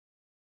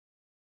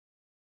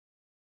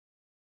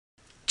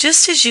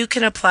Just as you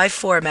can apply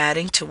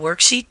formatting to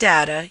worksheet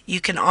data,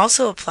 you can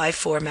also apply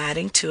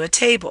formatting to a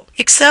table.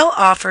 Excel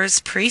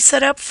offers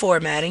pre-set up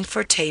formatting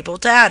for table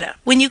data.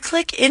 When you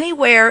click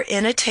anywhere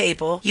in a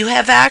table, you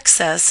have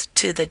access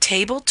to the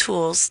Table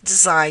Tools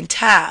Design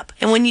tab.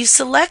 And when you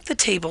select the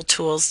Table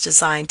Tools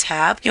Design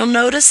tab, you'll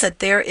notice that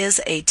there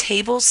is a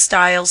Table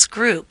Styles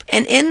group.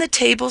 And in the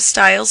Table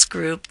Styles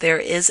group, there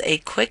is a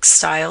Quick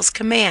Styles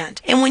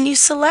command. And when you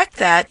select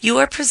that, you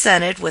are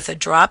presented with a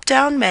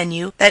drop-down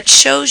menu that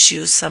shows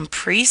you some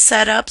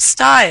pre-set up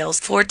styles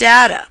for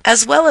data.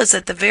 As well as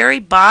at the very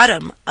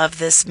bottom of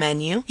this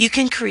menu, you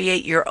can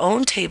create your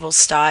own table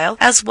style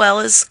as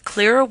well as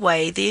clear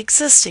away the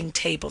existing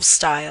table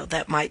style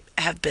that might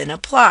have been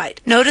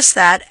applied. Notice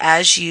that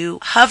as you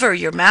hover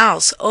your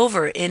mouse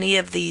over any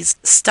of these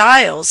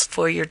styles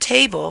for your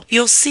table,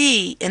 you'll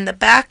see in the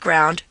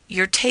background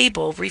your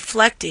table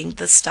reflecting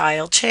the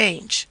style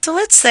change. So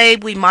let's say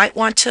we might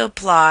want to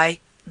apply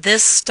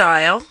this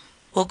style.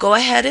 We'll go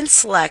ahead and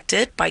select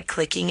it by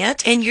clicking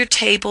it, and your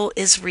table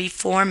is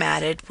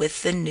reformatted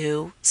with the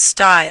new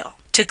style.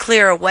 To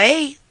clear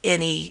away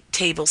any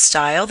table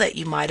style that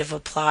you might have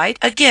applied,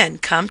 again,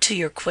 come to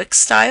your Quick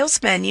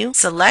Styles menu,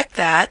 select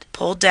that,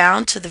 pull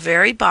down to the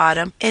very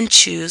bottom, and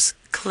choose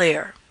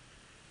Clear.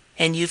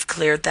 And you've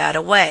cleared that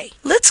away.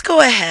 Let's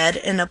go ahead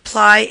and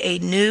apply a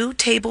new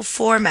table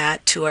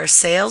format to our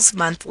sales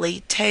monthly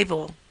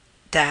table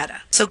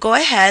data. So go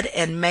ahead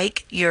and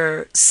make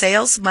your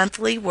sales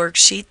monthly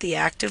worksheet the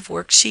active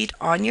worksheet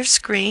on your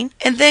screen,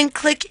 and then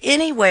click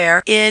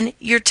anywhere in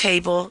your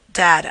table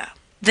data.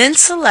 Then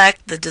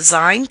select the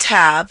Design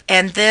tab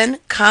and then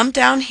come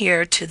down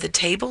here to the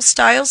Table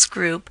Styles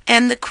group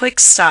and the Quick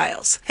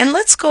Styles. And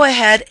let's go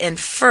ahead and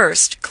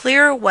first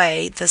clear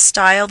away the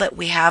style that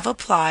we have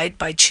applied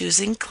by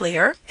choosing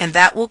Clear, and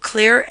that will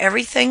clear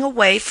everything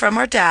away from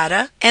our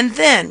data. And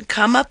then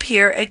come up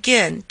here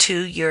again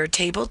to your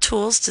Table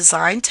Tools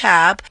Design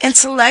tab and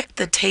select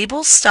the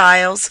Table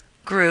Styles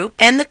group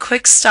and the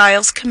Quick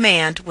Styles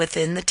command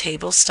within the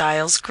Table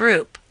Styles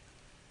group.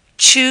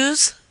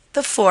 Choose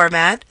the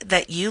format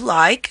that you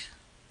like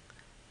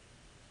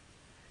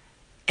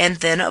and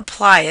then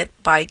apply it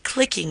by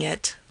clicking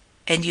it,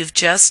 and you've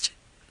just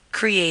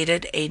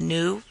created a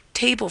new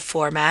table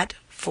format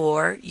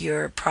for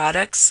your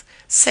products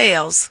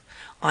sales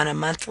on a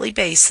monthly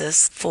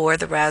basis for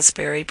the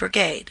Raspberry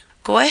Brigade.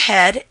 Go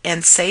ahead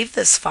and save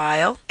this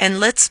file, and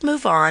let's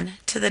move on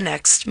to the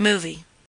next movie.